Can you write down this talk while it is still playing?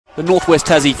the Northwest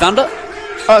Tassie Thunder.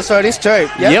 Oh, so it is too.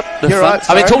 Yep. You're right.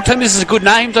 I mean, Tall Timbers is a good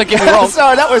name, don't get me wrong.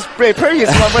 Sorry, that was the previous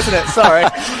one, wasn't it? Sorry.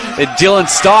 Dillon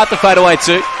Stith, the fadeaway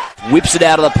too. Whips it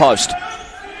out of the post.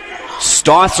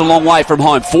 Stith's a long way from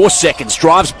home. 4 seconds.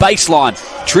 Drives baseline.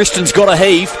 Tristan's got a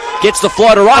heave. Gets the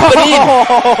floater up and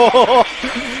in.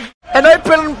 An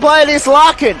open play is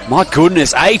Larkin. My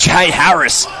goodness. H.A.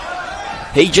 Harris.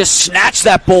 He just snatched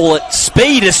that ball at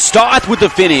speed as Stith with the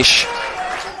finish.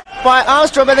 By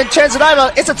Armstrong and then turns it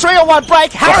over. It's a 3-on-1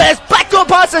 break. Harris backdoor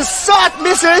passes. Stith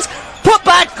misses. Put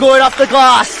back. Good off the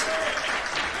glass.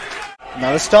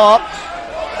 Another stop.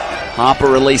 Harper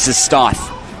releases Stith.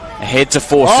 Ahead to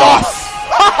Forsyth.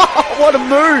 What a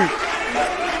move.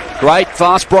 Great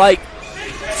fast break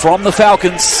from the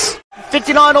Falcons.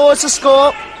 59 all to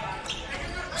score.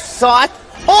 Stith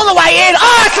all the way in.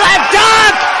 Oh, slam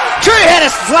dunk. Two-header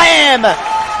slam.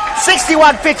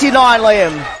 61-59,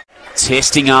 Liam.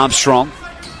 Testing Armstrong.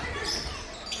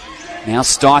 Now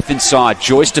Stith inside.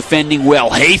 Joyce defending well.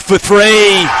 Heath for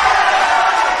 3.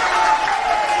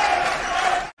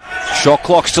 Shot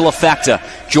clock still a factor.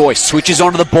 Joyce switches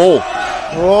onto the ball.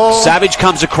 Oh. Savage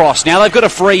comes across. Now they've got a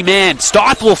free man.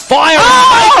 Stith will fire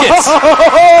and make it.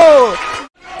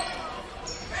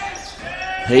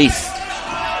 Heath.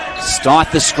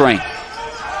 Stith the screen.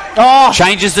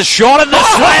 Changes the shot and the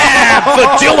slam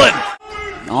for Dillon.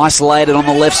 Isolated on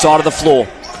the left side of the floor.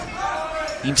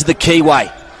 Into the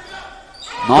keyway.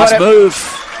 Nice move.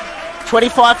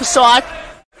 25 for Side.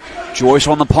 Joyce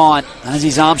on the pine. As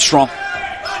is Armstrong.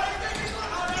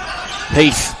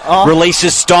 Heath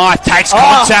releases Stith. Takes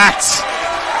contact.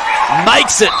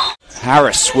 Makes it.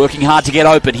 Harris working hard to get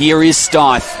open. Here is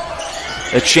Stith.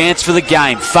 A chance for the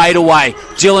game. Fade away.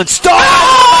 Dillon Stith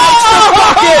makes the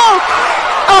bucket.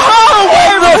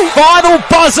 The final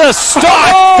buzzer, Stith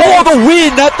for the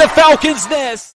win at the Falcons' Nest.